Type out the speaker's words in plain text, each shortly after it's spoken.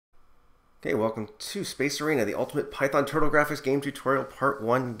Okay, welcome to Space Arena, the ultimate Python turtle graphics game tutorial, part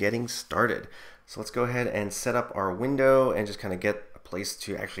 1, getting started. So let's go ahead and set up our window and just kind of get a place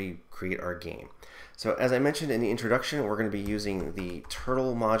to actually create our game. So as I mentioned in the introduction, we're going to be using the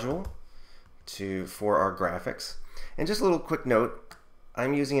turtle module for our graphics. And just a little quick note,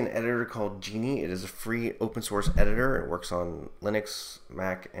 I'm using an editor called Genie. It is a free open source editor. It works on Linux,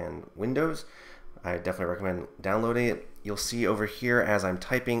 Mac, and Windows. I definitely recommend downloading it. You'll see over here as I'm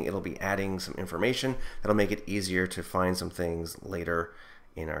typing, it'll be adding some information that'll make it easier to find some things later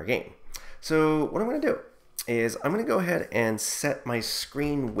in our game. So what I'm going to do is I'm going to go ahead and set my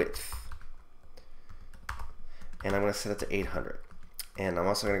screen width. And I'm going to set it to 800. And I'm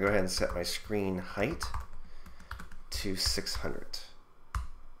also going to go ahead and set my screen height to 600.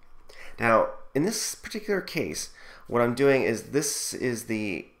 Now, in this particular case, what I'm doing is this is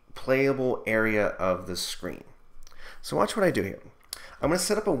the playable area of the screen. So watch what I do here. I'm going to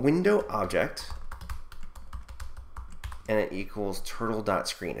set up a window object and it equals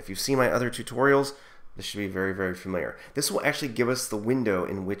turtle.screen. If you've seen my other tutorials, this should be very, very familiar. This will actually give us the window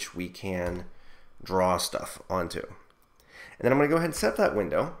in which we can draw stuff onto. And then I'm going to go ahead and set up that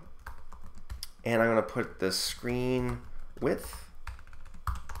window, and I'm going to put the screen width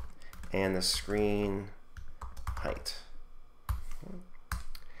and the screen height.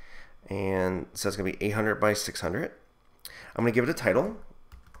 And so it's going to be 800 by 600. I'm going to give it a title,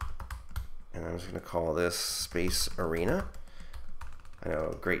 and I'm just going to call this Space Arena. I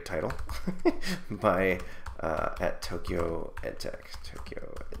know, great title, by at Tokyo EdTech.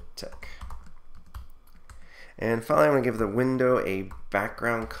 Tokyo EdTech. And finally, I'm going to give the window a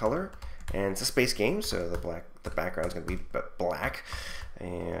background color, and it's a space game, so the background is going to be black,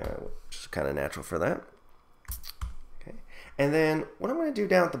 and which is kind of natural for that. Okay. And then what I'm going to do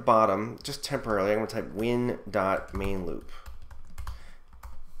down at the bottom, just temporarily, I'm going to type win.mainLoop.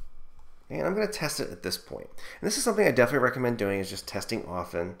 And I'm going to test it at this point. And this is something I definitely recommend doing, is just testing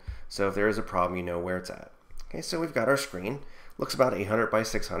often. So if there is a problem, you know where it's at. Okay, so we've got our screen. Looks about 800 by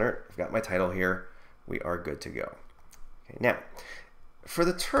 600. I've got my title here. We are good to go. Okay, now, for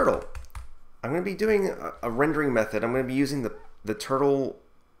the turtle, I'm going to be doing a rendering method. I'm going to be using the turtle,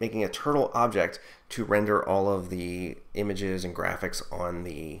 making a turtle object to render all of the images and graphics on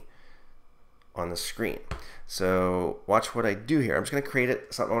the screen. So watch what I do here. I'm just going to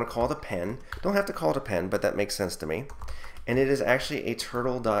create something I want to call it a pen. Don't have to call it a pen, but that makes sense to me. And it is actually a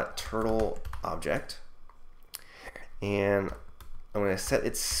turtle.turtle object. And I'm going to set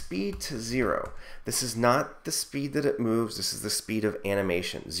its speed to 0. This is not the speed that it moves. This is the speed of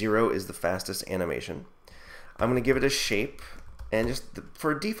animation. 0 is the fastest animation. I'm going to give it a shape. And just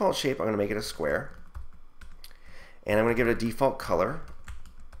for a default shape, I'm going to make it a square. And I'm going to give it a default color.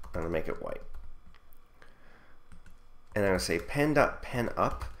 I'm going to make it white. And I'm going to say pen.pen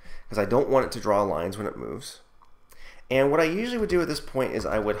up, because I don't want it to draw lines when it moves. And what I usually would do at this point is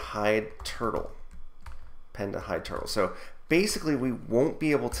I would hide turtle. Pen to hide turtle. So basically we won't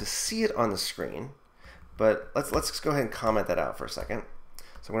be able to see it on the screen, but let's go ahead and comment that out for a second.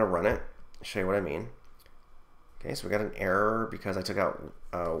 So I'm going to run it, show you what I mean. Okay, so we got an error because I took out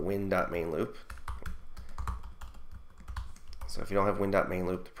win.mainLoop. So if you don't have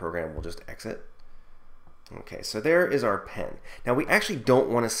win.mainLoop, the program will just exit. Okay, so there is our pen. Now we actually don't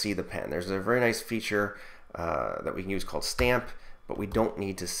want to see the pen. There's a very nice feature that we can use called stamp, but we don't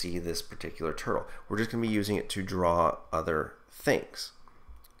need to see this particular turtle. We're just going to be using it to draw other things.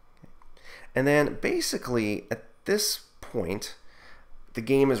 And then basically at this point, the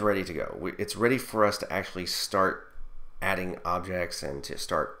game is ready to go. It's ready for us to actually start adding objects and to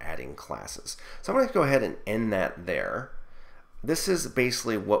start adding classes. So I'm going to go ahead and end that there. This is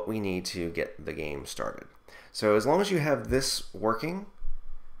basically what we need to get the game started. So as long as you have this working,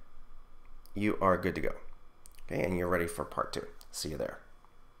 you are good to go. Okay, and you're ready for part 2. See you there.